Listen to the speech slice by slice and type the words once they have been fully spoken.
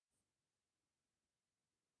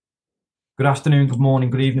Good afternoon, good morning,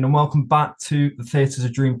 good evening, and welcome back to the Theatre's a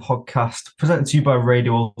Dream podcast, presented to you by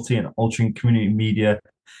Radio Alti and Altrincham Community Media.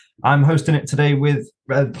 I'm hosting it today with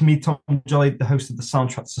me, Tom Jolly, the host of the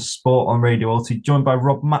Soundtracks of Sport on Radio Alti, joined by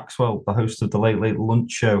Rob Maxwell, the host of the Late Late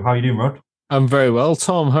Lunch Show. How are you doing, Rod? I'm very well,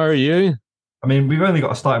 Tom. How are you? I mean, we've only got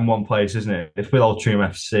to start in one place, isn't it? It's with Altrincham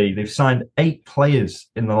FC. They've signed 8 players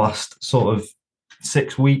in the last sort of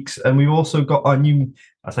 6 weeks, and we've also got our new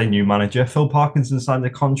manager, Phil Parkinson, signed a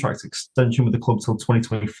contract extension with the club till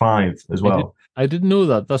 2025 as well. I didn't know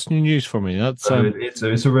that. That's new news for me. It's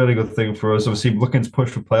a really good thing for us. Obviously, looking to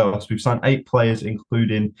push for playoffs. We've signed 8 players,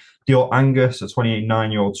 including Dior Angus, a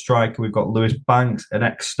 29-year-old striker. We've got Lewis Banks, an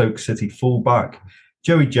ex-Stoke City fullback.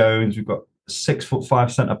 Joey Jones. We've got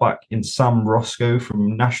 6'5" centre-back in Sam Roscoe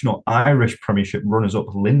from National Irish Premiership runners-up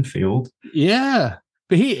Linfield. Yeah.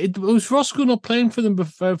 But was Roscoe not playing for them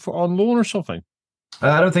before, on loan or something?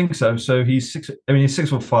 I don't think so. So he's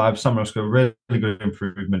 6'5". Sam Roscoe, really good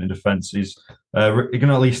improvement in defence. He's he can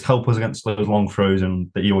at least help us against those long throws and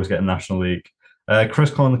that you always get in National League. Chris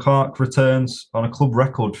Clark returns on a club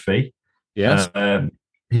record fee. Yes.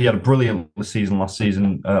 He had a brilliant season last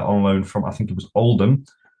season on loan from, I think it was Oldham.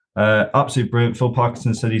 Absolutely brilliant. Phil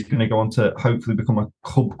Parkinson said he's going to go on to hopefully become a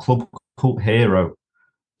club cult hero.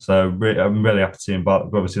 So I'm really happy to see him back.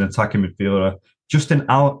 Obviously, an attacking midfielder. Justin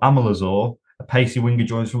Amalazor, a pacey winger,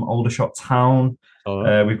 joins from Aldershot Town.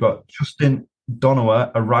 We've got Justin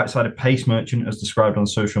Donowa, a right-sided pace merchant, as described on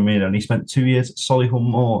social media, and he spent 2 years at Solihull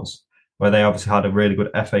Moors, where they obviously had a really good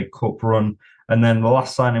FA Cup run. And then the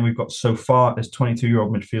last signing we've got so far is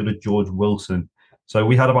 22-year-old midfielder George Wilson. So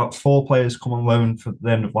we had about 4 players come on loan for the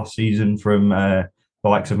end of last season from the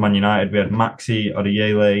likes of Man United. We had Maxi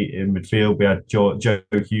Odeyele in midfield. We had Joe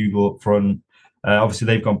Hugo up front. Obviously,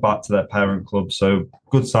 they've gone back to their parent club. So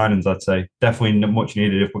good signings, I'd say. Definitely much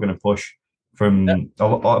needed if we're going to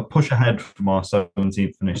push ahead from our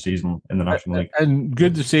 17th finish season in the National League. And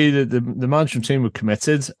good to see that the management team were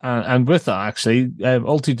committed. And with that, actually,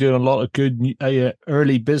 Alti doing a lot of good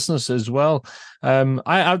early business as well.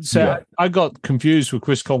 I'd say I got confused with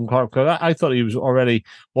Chris Clark because I thought he was already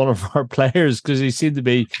one of our players because he seemed to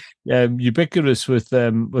be ubiquitous with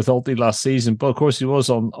Alti last season. But of course, he was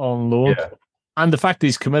on loan. Yeah. And the fact that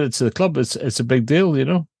he's committed to the club, it's a big deal, you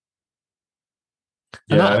know.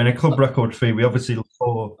 Yeah, a club record fee. We obviously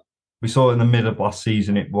saw in the middle of last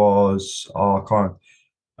season. It was Ryan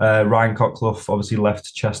Cockclough obviously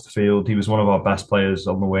left Chesterfield. He was one of our best players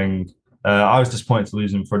on the wing. I was disappointed to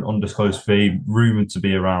lose him for an undisclosed fee, rumoured to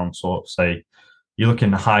be around sort of say you're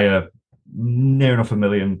looking higher, near enough $1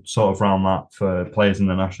 million, sort of around that for players in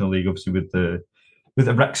the National League. Obviously with the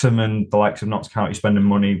Wrexham and the likes of Notts County spending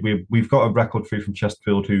money, we've got a record fee from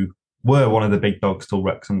Chesterfield, who were one of the big dogs till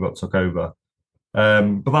Wrexham got took over.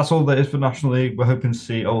 But that's all there is for National League. We're hoping to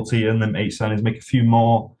see Alti and them 8 signings make a few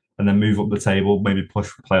more and then move up the table, maybe push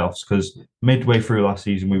for playoffs, because midway through last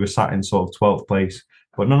season we were sat in sort of 12th place.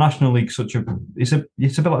 But the National League it's a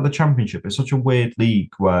bit like the Championship. It's such a weird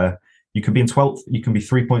league where you can be in 12th, you can be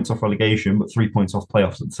 3 points off relegation, but 3 points off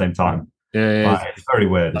playoffs at the same time. Yeah, it's very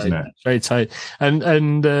weird, isn't it? Very tight.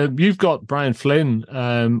 And you've got Brian Flynn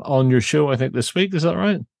on your show, I think, this week. Is that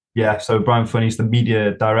right? Yeah, so Brian Flynn, he's the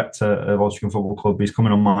media director of Altrincham Football Club. He's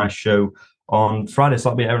coming on my show on Friday, so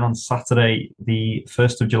that'll be airing on Saturday, the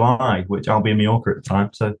 1st of July, which I'll be in Mallorca at the time.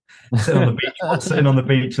 So sitting on the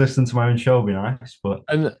beach, listening to my own show will be nice.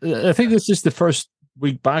 And I think this is the first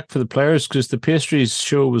week back for the players because the Pastries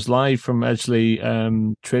show was live from Edgeley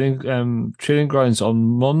training grounds on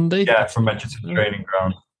Monday. Yeah, from Edgerton training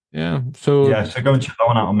ground. Yeah, so go and check that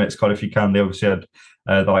one out on Mixcloud if you can. They obviously had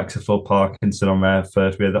the likes of Phil Parkinson on there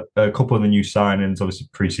first. We had a couple of the new signings. Obviously,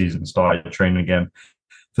 pre-season started training again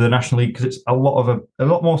for the National League because it's a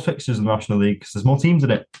lot more fixtures in the National League because there's more teams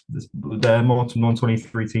in it. There are more than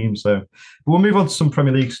 123 teams. So we'll move on to some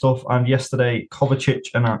Premier League stuff. And yesterday,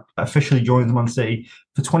 Kovacic officially joined Man City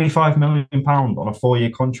for £25 million on a 4-year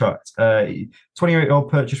contract. 28-year-old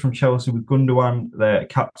purchase from Chelsea with Gundogan, their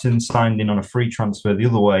captain, signed in on a free transfer the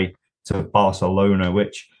other way to Barcelona,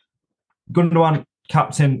 which Gundogan,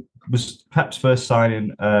 captain, was Pep's first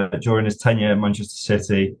signing during his tenure at Manchester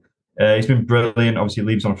City. He's been brilliant. Obviously, he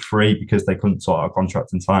leaves on free because they couldn't sort out a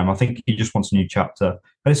contract in time. I think he just wants a new chapter.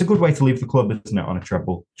 And it's a good way to leave the club, isn't it, on a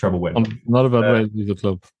treble win? Not a bad way to leave the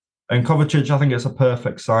club. And Kovacic, I think it's a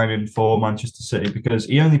perfect signing for Manchester City because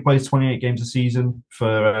he only plays 28 games a season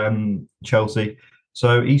for Chelsea.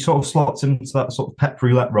 So he sort of slots into that sort of Pep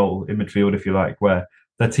roulette role in midfield, if you like, where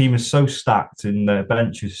their team is so stacked and their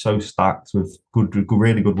bench is so stacked with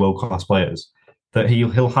really good world-class players that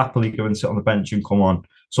he'll happily go and sit on the bench and come on.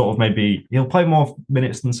 Sort of maybe he'll play more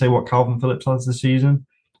minutes than say what Calvin Phillips has this season,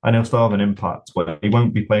 and he'll still have an impact, but he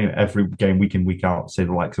won't be playing every game week in, week out, say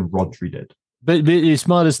the likes of Rodri did. But it's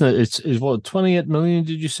mad, isn't it? It's what, 28 million,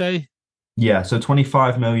 did you say? Yeah, so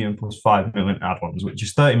 25 million plus 5 million add-ons, which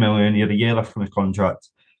is 30 million. He had a year left on his contract.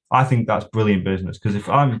 I think that's brilliant business because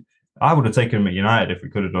I would have taken him at United if we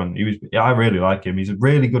could have done. I really like him. He's a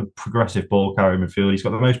really good progressive ball carrier midfield. He's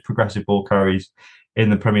got the most progressive ball carries in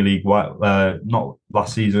the Premier League, not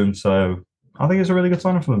last season. So I think it's a really good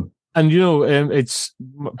signing for them. And it's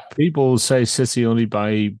people say City only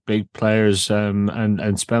buy big players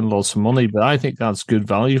and spend lots of money, but I think that's good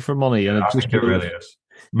value for money. And I think it really is.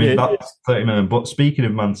 I mean, that's 30 million. But speaking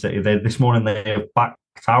of Man City, this morning they backed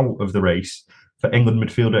out of the race for England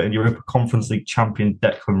midfielder and Europa Conference League champion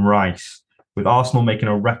Declan Rice, with Arsenal making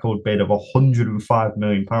a record bid of £105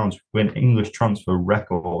 million for an English transfer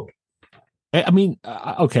record. I mean,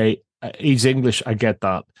 okay, he's English, I get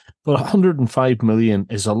that. But 105 million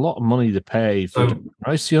is a lot of money to pay for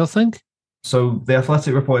Rice, you don't think? So the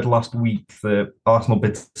Athletic reported last week that Arsenal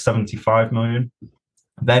bid 75 million.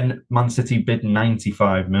 Then Man City bid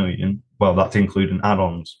 95 million. Well, that's including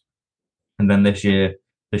add-ons. And then this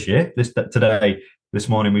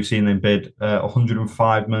morning, we've seen them bid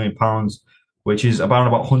 £105 million, which is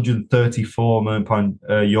about 134 million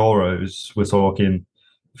euros. We're talking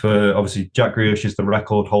for, obviously, Jack Grealish is the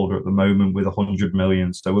record holder at the moment with 100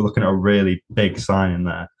 million. So we're looking at a really big signing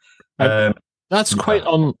there. That's quite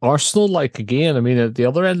un-Arsenal-like again. I mean, at the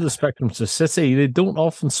other end of the spectrum to City, they don't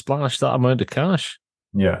often splash that amount of cash.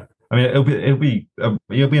 Yeah, I mean, it'll be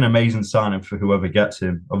an amazing signing for whoever gets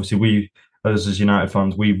him. Obviously, we as United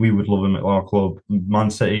fans, we would love him at our club. Man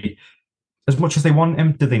City, as much as they want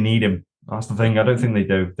him, do they need him? That's the thing. I don't think they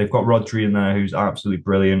do. They've got Rodri in there, who's absolutely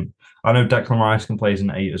brilliant. I know Declan Rice can play as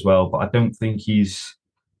an 8 as well, but I don't think he's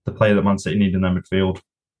the player that Man City need in their midfield.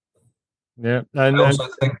 Yeah, I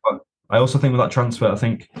also think with that transfer, I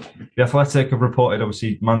think the Athletic have reported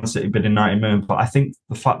obviously Man City bidding 90 million, but I think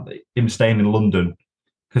the fact that him staying in London,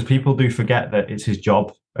 because people do forget that it's his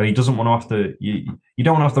job and he doesn't want to have to, you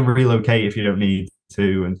don't want to have to relocate if you don't need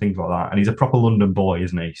to and things like that. And he's a proper London boy,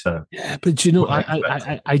 isn't he? So yeah, but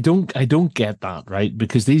I don't get that, right?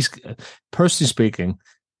 Because these, personally speaking,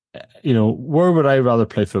 where would I rather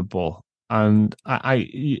play football? And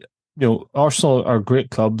Arsenal are a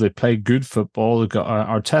great club. They play good football. They've got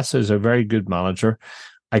Arteta is a very good manager.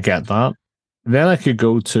 I get that. Then I could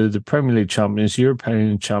go to the Premier League champions,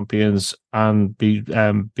 European champions, and be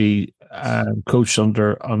coached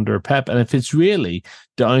under Pep. And if it's really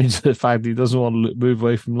down to the fact that he doesn't want to move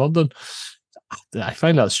away from London, I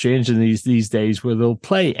find that strange in these days where they'll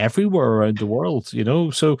play everywhere around the world.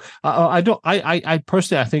 So I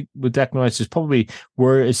personally, I think with Declan Rice is probably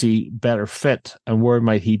where is he better fit and where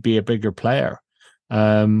might he be a bigger player.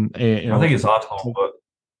 I think it's Arsenal, but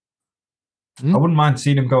I wouldn't mind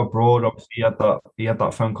seeing him go abroad. Obviously, he had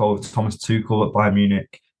that phone call with Thomas Tuchel at Bayern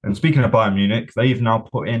Munich. And speaking of Bayern Munich, they've now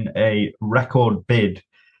put in a record bid.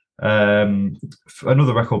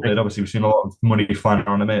 Another record bid. Obviously, we've seen a lot of money flying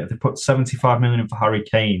around a bit. They put 75 million in for Harry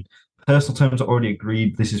Kane. Personal terms are already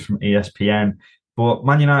agreed. This is from ESPN. But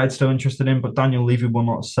Man United still interested in him, but Daniel Levy will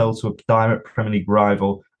not sell to a direct Premier League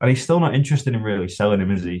rival. And he's still not interested in really selling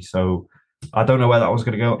him, is he? So I don't know where that was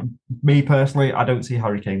going to go. Me personally, I don't see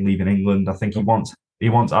Harry Kane leaving England. I think he wants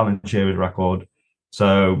Alan Shearer's record.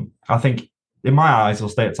 So I think, in my eyes, he'll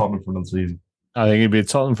stay at Tottenham for another season. I think he'd be at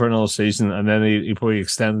Tottenham for another season, and then he probably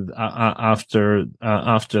extend after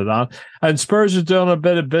that. And Spurs are doing a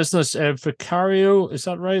bit of business. Vicario, is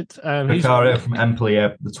that right? Vicario from Empoli,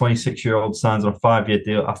 the 26-year-old signs on a 5-year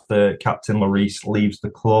deal after captain Lloris leaves the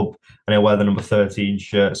club, and he'll wear the number 13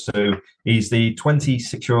 shirt. So he's the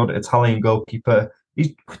 26-year-old Italian goalkeeper.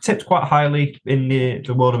 He's tipped quite highly in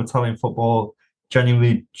the world of Italian football.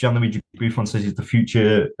 Gianluigi Buffon says he's the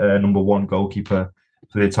future number 1 goalkeeper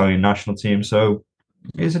for the Italian national team. So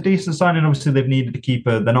it's a decent signing. Obviously, they've needed a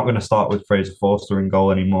keeper. They're not going to start with Fraser Forster in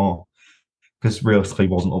goal anymore because realistically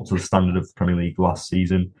he wasn't up to the standard of the Premier League last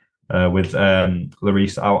season with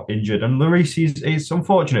Lloris out injured. And Lloris is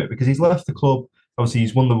unfortunate because he's left the club. Obviously,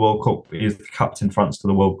 he's won the World Cup. He's captained France to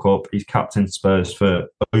the World Cup. He's captained Spurs for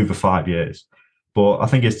over 5 years. But I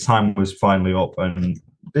think his time was finally up, and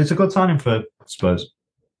it's a good signing for Spurs.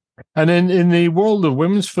 And in the world of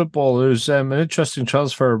women's football, there's an interesting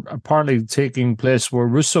transfer apparently taking place where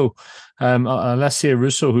Alessia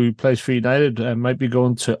Russo, who plays for United, might be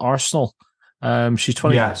going to Arsenal. She's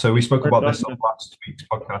 20. Yeah, so we spoke about this on last week's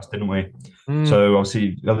podcast, didn't we? So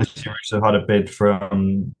obviously, Alessia Russo had a bid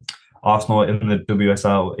from Arsenal in the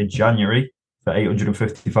WSL in January for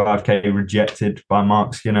 855k, rejected by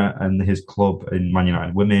Mark Skinner and his club in Man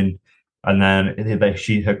United Women. And then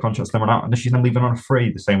her contract's then run out, and then she's then leaving on a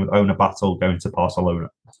free. The same with Ona Battle going to Barcelona.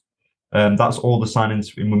 That's all the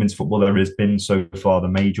signings in women's football there has been so far, the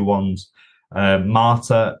major ones.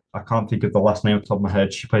 Marta, I can't think of the last name off the top of my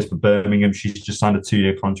head. She plays for Birmingham. She's just signed a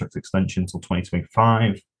 2-year contract extension until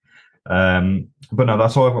 2025. But no,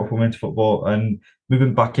 that's all I've got for women's football. And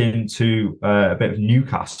moving back into a bit of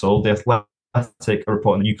Newcastle, the Athletic are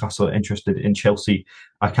reporting Newcastle are interested in Chelsea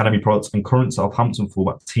academy products and current Southampton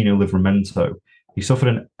fullback Tino Livramento. He suffered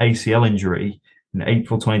an ACL injury in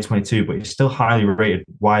April 2022, but he's still highly rated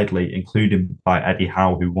widely, including by Eddie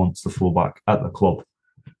Howe, who wants the fullback at the club.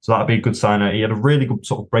 So that'd be a good sign. He had a really good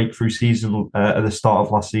sort of breakthrough season at the start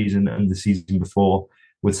of last season and the season before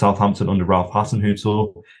with Southampton under Ralph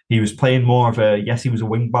Hasenhüttl. He was playing more of he was a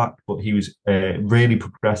wing back, but he was really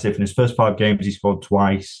progressive. In his first 5 games, he scored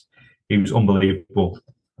twice. He was unbelievable.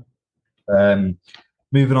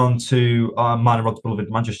 Moving on to our minor Rod's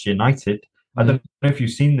beloved Manchester United. I don't know if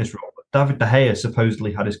you've seen this, Rob, but David De Gea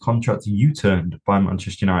supposedly had his contract U-turned by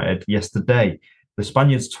Manchester United yesterday. The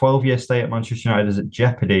Spaniard's 12-year stay at Manchester United is at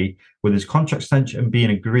jeopardy, with his contract extension being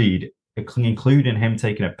agreed, including him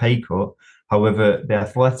taking a pay cut. However, the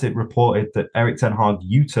Athletic reported that Erik ten Hag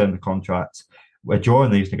U-turned the contract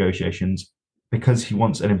during these negotiations because he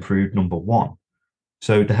wants an improved number 1.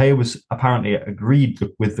 So De Gea was apparently agreed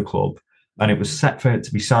with the club, and it was set for it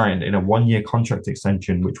to be signed in a 1-year contract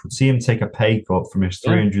extension, which would see him take a pay cut from his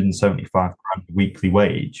 375 grand weekly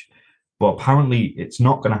wage. But apparently it's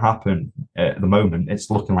not going to happen at the moment. It's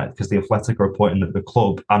looking like, because the Athletic are reporting that the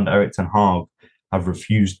club and Erik ten Hag have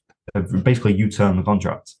basically U-turned the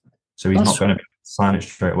contract. So he's not going to sign it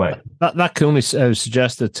straight away. That can only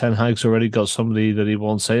suggest that Ten Hag's already got somebody that he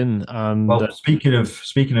wants in. And well, speaking of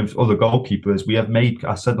other goalkeepers, we have made.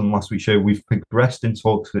 I said on last week's show, we've progressed in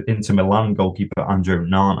talks with Inter Milan goalkeeper Andrew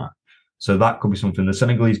Nana. So that could be something. The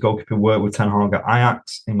Senegalese goalkeeper worked with Ten Hag at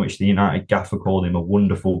Ajax, in which the United gaffer called him a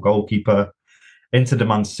wonderful goalkeeper. Inter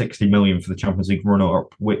demands 60 million for the Champions League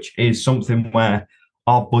runner-up, which is something where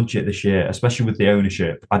our budget this year, especially with the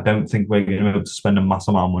ownership, I don't think we're going to be able to spend a mass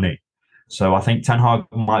amount of money. So I think Ten Hag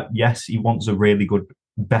might, yes, he wants a really good,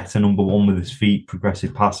 better number 1 with his feet,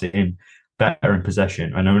 progressive passing, better in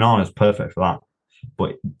possession. And Onana's perfect for that.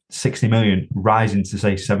 But 60 million rising to,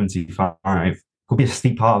 say, 75 could be a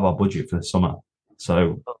steep part of our budget for the summer.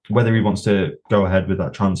 So whether he wants to go ahead with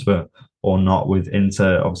that transfer or not, with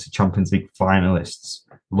Inter, obviously Champions League finalists,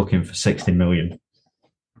 looking for 60 million.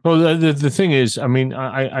 Well, the thing is, I mean,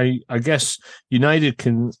 I guess United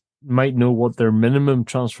might know what their minimum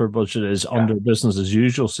transfer budget is under business as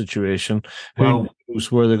usual situation. Who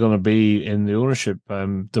knows where they're going to be in the ownership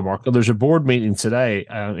debacle? There's a board meeting today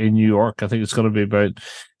in New York. I think it's going to be about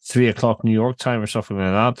 3:00 New York time or something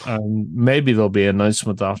like that. And maybe there'll be an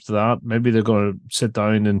announcement after that. Maybe they're going to sit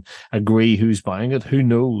down and agree who's buying it. Who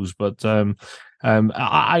knows? But I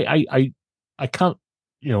can't.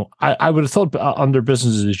 I would have thought under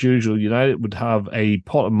business as usual, United would have a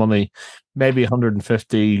pot of money, maybe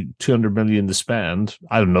 150, 200 million to spend.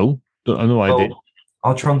 I don't know. I have no idea.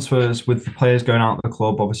 Our transfers with the players going out of the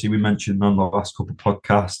club, obviously we mentioned on the last couple of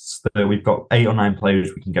podcasts that we've got 8 or 9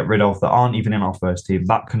 players we can get rid of that aren't even in our first team.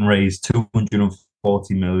 That can raise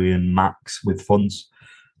 240 million max with funds.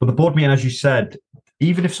 But the board meeting, as you said,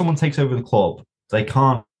 even if someone takes over the club,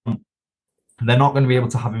 they're not going to be able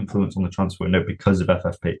to have influence on the transfer window because of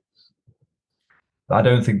FFP. I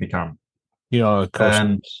don't think they can. Yeah, of course.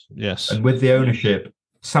 Yes. And with the ownership,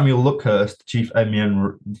 Samuel Luckhurst, chief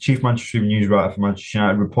Manchester news writer for Manchester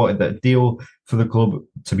United, reported that a deal for the club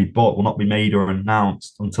to be bought will not be made or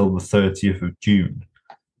announced until the 30th of June.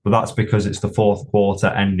 But that's because it's the 4th quarter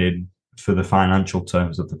ending for the financial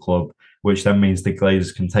terms of the club, which then means the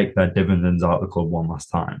Glazers can take their dividends out of the club one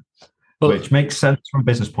last time. Which makes sense from a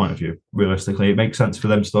business point of view, realistically. It makes sense for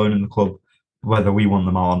them to own in the club, whether we want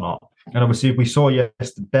them or not. And obviously, we saw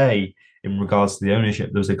yesterday, in regards to the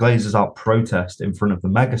ownership, there was a Glazers out protest in front of the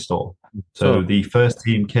megastore. So the first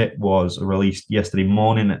team kit was released yesterday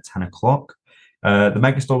morning at 10:00. The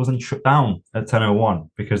megastore was then shut down at 10:01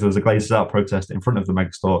 because there was a Glazers out protest in front of the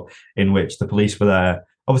megastore in which the police were there.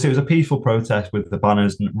 Obviously, it was a peaceful protest with the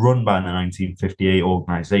banners run by the 1958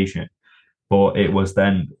 organisation. But it was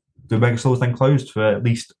then... The megastore was then closed for at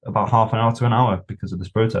least about half an hour to an hour because of this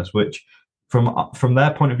protest, which from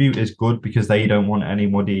their point of view is good because they don't want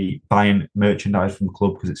anybody buying merchandise from the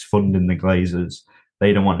club because it's funding the Glazers.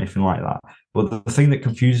 They don't want anything like that. But the thing that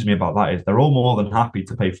confuses me about that is they're all more than happy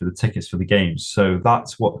to pay for the tickets for the games. So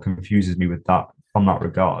that's what confuses me with that on that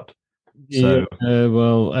regard. So,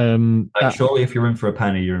 surely if you're in for a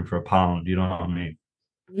penny, you're in for a pound. You know what I mean?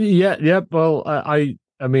 Yeah. Well, I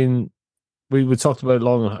mean, we talked about it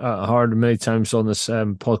long, hard, many times on this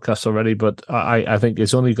podcast already, but I think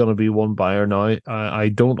it's only going to be one buyer now. I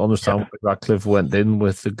don't understand why Ratcliffe went in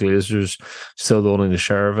with the Glazers still owning a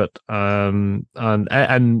share of it. And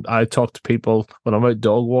I talk to people when I'm out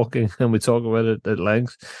dog walking, and we talk about it at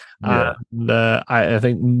length. Yeah. And I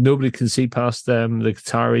think nobody can see past the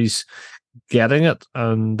Qataris getting it,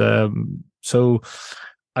 and so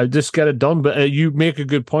I just get it done. But you make a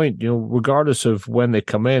good point. Regardless of when they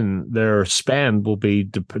come in, their spend will be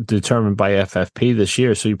determined by FFP this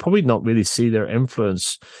year. So you probably not really see their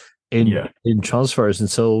influence in transfers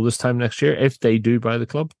until this time next year, if they do buy the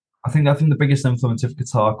club. I think the biggest influence if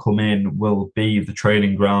Qatar come in will be the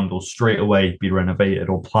training ground will straight away be renovated,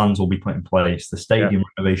 or plans will be put in place. The stadium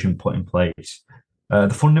renovation put in place. The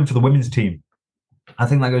funding for the women's team, I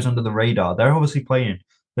think that goes under the radar. They're obviously playing.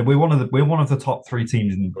 We're one of the top 3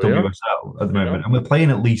 teams in WSL at the moment, and we're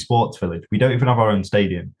playing at Lee Sports Village. We don't even have our own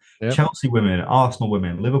stadium. Chelsea women, Arsenal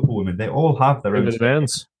women, Liverpool women, they all have their own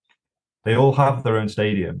events. They all have their own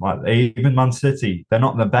stadium. Like even Man City, they're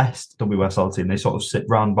not the best WSL team. They sort of sit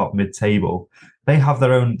round about mid-table. They have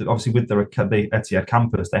their own, obviously with the Etihad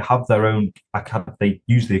campus, they have their own. They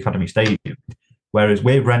use the academy stadium, whereas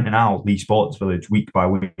we're renting out Lee Sports Village week by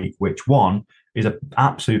week, which one is an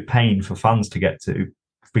absolute pain for fans to get to,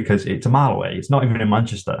 because it's a mile away. It's not even in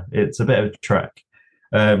Manchester. It's a bit of a trek.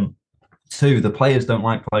 2, the players don't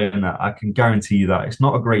like playing that. I can guarantee you that. It's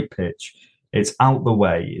not a great pitch. It's out the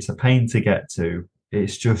way. It's a pain to get to.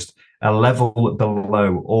 It's just a level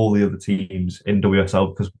below all the other teams in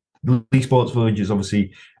WSL, because Lee Sports Village is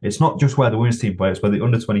obviously, it's not just where the women's team play, it's where the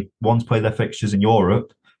under-21s play their fixtures in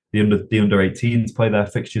Europe. The under-18s play their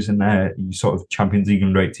fixtures in their sort of Champions League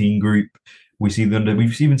under-18 group. We've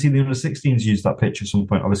even seen the under-16s use that pitch at some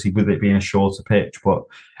point, obviously with it being a shorter pitch. But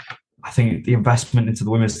I think the investment into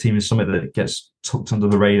the women's team is something that gets tucked under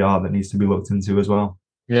the radar that needs to be looked into as well.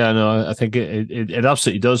 Yeah, no, I think it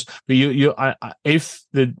absolutely does. But if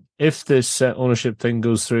this ownership thing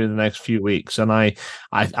goes through in the next few weeks, and I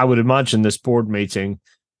would imagine this board meeting,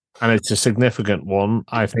 and it's a significant one,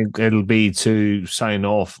 I think it'll be to sign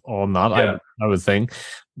off on that. Yeah. I would think.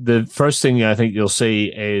 The first thing I think you'll see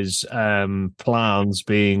is plans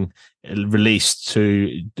being released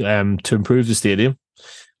to improve the stadium,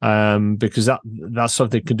 because that's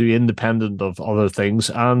something they can do independent of other things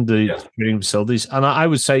and the training facilities. And I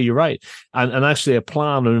would say you're right, and actually a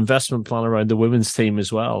plan, an investment plan around the women's team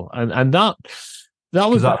as well, and that's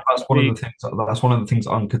one of the things. That's one of the things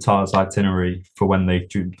on Qatar's itinerary for when they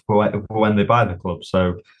buy the club.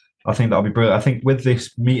 So I think that'll be brilliant. I think with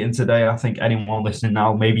this meeting today, I think anyone listening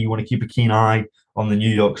now, maybe you want to keep a keen eye on the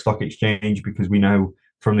New York Stock Exchange, because we know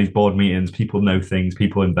from these board meetings, people know things,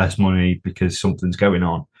 people invest money because something's going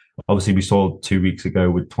on. Obviously, we saw 2 weeks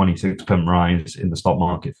ago with 26% rise in the stock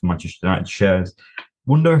market for Manchester United shares.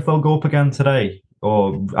 Wonder if they'll go up again today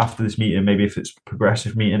or after this meeting, maybe if it's a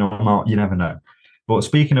progressive meeting or not, you never know. But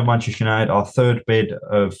speaking of Manchester United, our third bid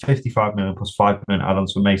of 55 million plus 5 million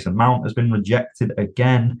add-ons for Mason Mount has been rejected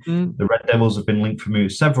again. The Red Devils have been linked for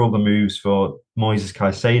moves, several of the moves for Moises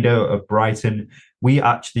Caicedo of Brighton. We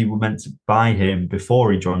actually were meant to buy him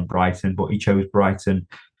before he joined Brighton, but he chose Brighton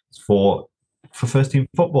for first team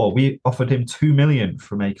football. We offered him 2 million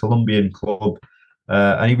from a Colombian club,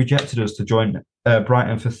 and he rejected us to join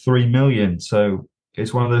Brighton for 3 million. So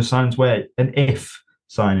it's one of those signs where an if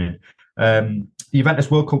signing.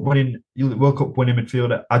 Juventus World Cup winning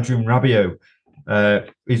midfielder Adrien Rabiot.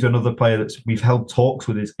 He's another player that we've held talks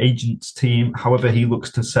with his agent's team. However, he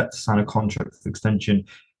looks to set to sign a contract extension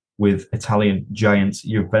with Italian giants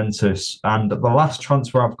Juventus. And the last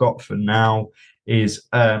transfer I've got for now is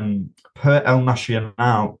per El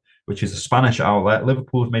Nacional, which is a Spanish outlet.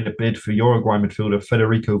 Liverpool have made a bid for Uruguay midfielder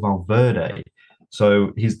Federico Valverde.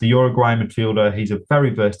 So he's the Uruguay midfielder. He's a very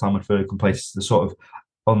versatile midfielder, can play the sort of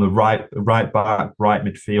on the right back, right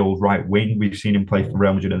midfield, right wing. We've seen him play for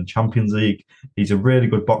Real Madrid in the Champions League. He's a really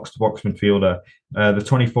good box-to-box midfielder. The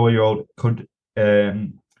 24-year-old could...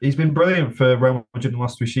 he's been brilliant for Real Madrid in the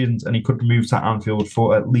last 3 seasons, and he could move to Anfield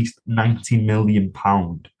for at least £90 million,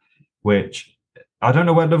 which I don't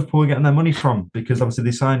know where Liverpool are getting their money from, because obviously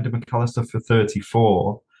they signed McAllister for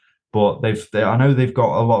 34, but I know they've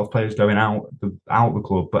got a lot of players going out the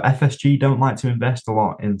club, but FSG don't like to invest a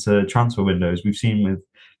lot into transfer windows. We've seen with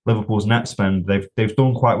Liverpool's net spend, they've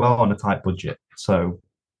done quite well on a tight budget. So,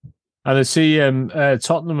 and I see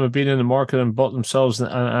Tottenham have been in the market and bought themselves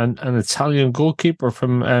an Italian goalkeeper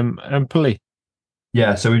from Empoli.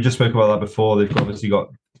 Yeah, so we just spoke about that before. They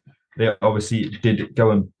obviously did go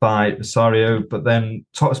and buy Rosario, but then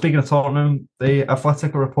speaking of Tottenham, the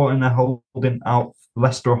Athletic are reporting they're holding out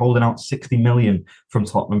Leicester are holding out 60 million from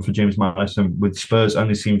Tottenham for James Maddison, with Spurs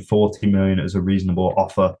only seeing 40 million as a reasonable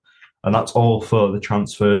offer. And that's all for the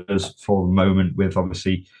transfers for the moment, with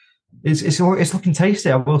obviously it's looking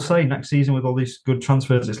tasty, I will say. Next season with all these good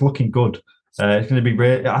transfers, it's looking good. It's going to be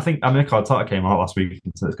great. I think Mikel Arteta came out last week,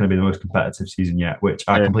 so it's going to be the most competitive season yet, which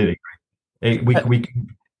I completely agree.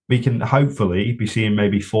 We can hopefully be seeing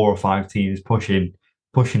maybe 4 or 5 teams pushing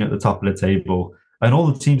at the top of the table, and all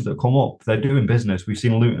the teams that come up, they're doing business. We've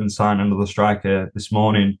seen Luton sign another striker this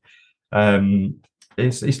morning.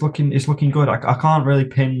 It's looking good. I can't really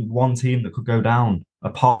pin one team that could go down,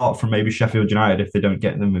 apart from maybe Sheffield United if they don't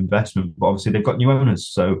get them investment. But obviously they've got new owners,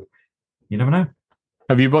 so you never know.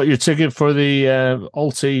 Have you bought your ticket for the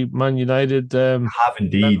Alti Man United? I have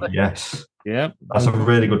indeed, yes. Yeah. That's a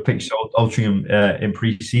really good picture. Altrincham in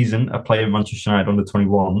pre-season are playing Manchester United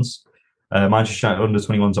under-21s. Manchester United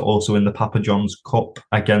under-21s are also in the Papa John's Cup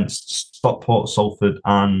against Stockport, Salford,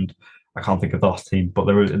 and I can't think of the last team, but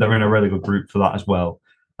they're in a really good group for that as well.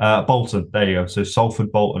 Bolton, there you go. So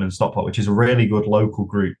Salford, Bolton, and Stockport, which is a really good local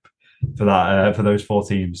group for that for those 4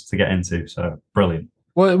 teams to get into. So brilliant.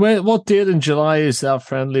 What date in July is that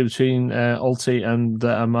friendly between Alti and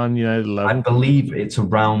Man United 11? I believe it's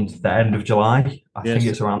around the end of July. I think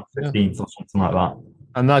it's around the 15th or something like that.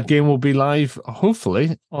 And that game will be live,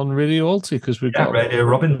 hopefully, on Radio Alti, because we've got Radio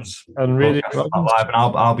Robbins and Radio Robbins live, and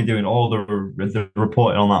I'll be doing all the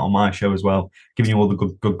reporting on that on my show as well, giving you all the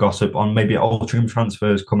good gossip on maybe Altrincham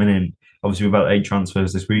transfers coming in. Obviously, we've got 8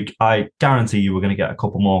 transfers this week. I guarantee you we're going to get a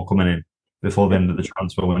couple more coming in before the end of the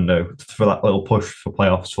transfer window for that little push for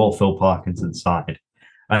playoffs for Phil Parkinson's side.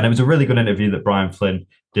 And it was a really good interview that Brian Flynn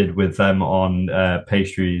did with them on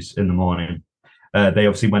Pastries in the morning. They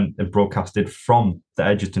obviously went and broadcasted from the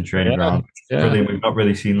Edgerton training ground. Brilliant. We've not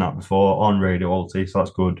really seen that before on Radio Alti, so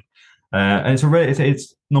that's good. And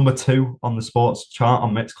it's number 2 on the sports chart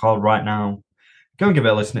on Mixcloud right now. Go and give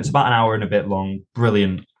it a listen. It's about an hour and a bit long.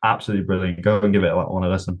 Brilliant. Absolutely brilliant. Go and give it a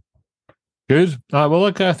listen. Good. Well,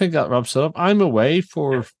 look, I think that wraps it up. I'm away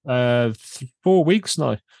for 4 weeks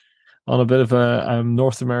now on a bit of a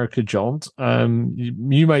North America jaunt.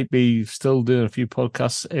 You might be still doing a few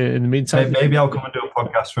podcasts in the meantime. Maybe I'll come and do a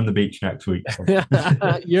podcast from the beach next week.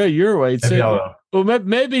 Yeah, you're away too. Well,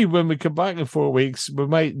 maybe when we come back in 4 weeks, we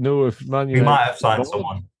might know if Man United... We might have signed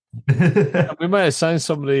someone. We might have signed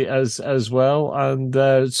somebody as well.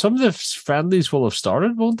 And some of the friendlies will have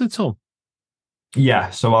started, won't they, Tom? Yeah,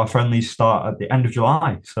 so our friendlies start at the end of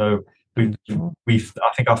July. So I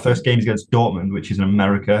think our first game is against Dortmund, which is in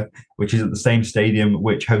America, which is at the same stadium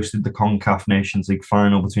which hosted the CONCACAF Nations League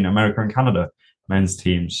final between America and Canada men's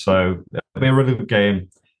teams. So it'll be a really good game.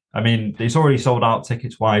 I mean, it's already sold out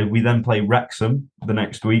tickets-wise. We then play Wrexham the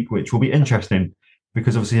next week, which will be interesting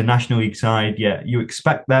because obviously a National League side, you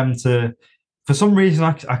expect them to... For some reason,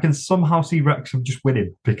 I can somehow see Wrexham just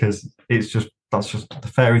winning because that's just the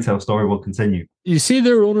fairy tale story will continue. You see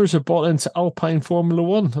their owners have bought into Alpine Formula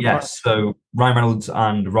One. Yes, so Ryan Reynolds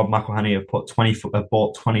and Rob McElhenney have bought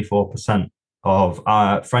 24%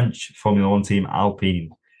 of French Formula One team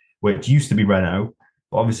Alpine, which used to be Renault.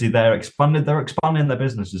 But obviously they're expanding their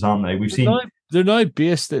businesses, aren't they? They're now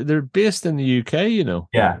based in the UK, you know.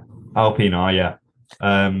 Yeah, Alpine are, yeah.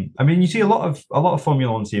 I mean, you see a lot of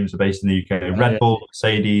Formula One teams are based in the UK. Red Bull,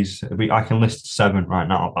 Mercedes. I can list 7 right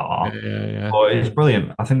now that are. Yeah. But it's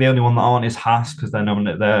brilliant. I think the only one that aren't is Haas because they're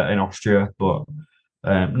in Austria. But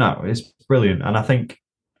no, it's brilliant. And I think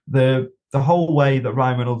the whole way that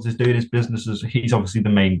Ryan Reynolds is doing his business is he's obviously the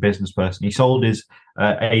main business person. He sold his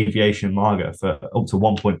aviation lager for up to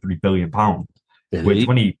 £1.3 billion, which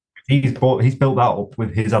when he's built that up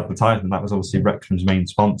with his advertisement. That was obviously Wrexham's main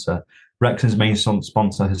sponsor. Wrexham's main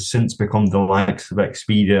sponsor has since become the likes of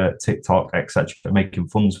Expedia, TikTok, etc., making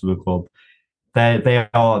funds for the club. They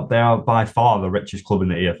are by far the richest club in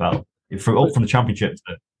the EFL, up from the Championship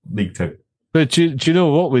to League Two. But do you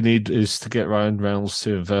know what we need is to get Ryan Reynolds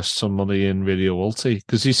to invest some money in Radio Alti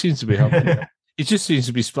because he seems to be helping. He just seems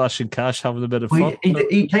to be splashing cash, having a bit of fun.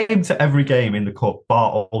 He came to every game in the cup,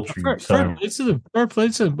 bar Altrincham. Fair play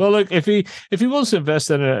to him. Well, look, if he wants to invest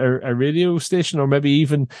in a radio station or maybe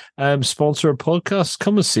even sponsor a podcast,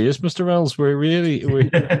 come and see us, Mr. Reynolds. We're really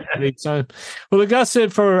excited. Well, look, that's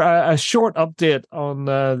it for a short update on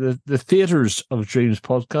the Theatres of Dreams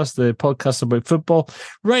podcast, the podcast about football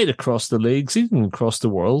right across the leagues, even across the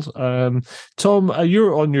world. Tom,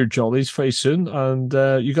 you're on your jollies very soon, and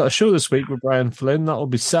you got a show this week with Brian Flynn. That'll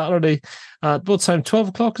be Saturday at what time? 12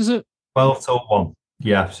 o'clock, is it? 12 till 1.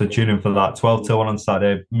 Yeah, so tune in for that. 12 till 1 on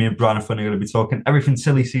Saturday. Me and Brian Flynn are going to be talking everything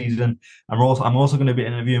silly season. I'm also going to be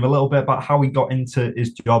interviewing him a little bit about how he got into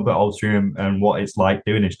his job at Altrincham and what it's like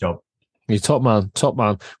doing his job. You're top man, top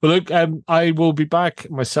man. Well, look, I will be back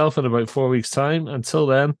myself in about 4 weeks' time. Until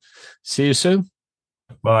then, see you soon.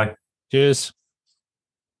 Bye. Cheers.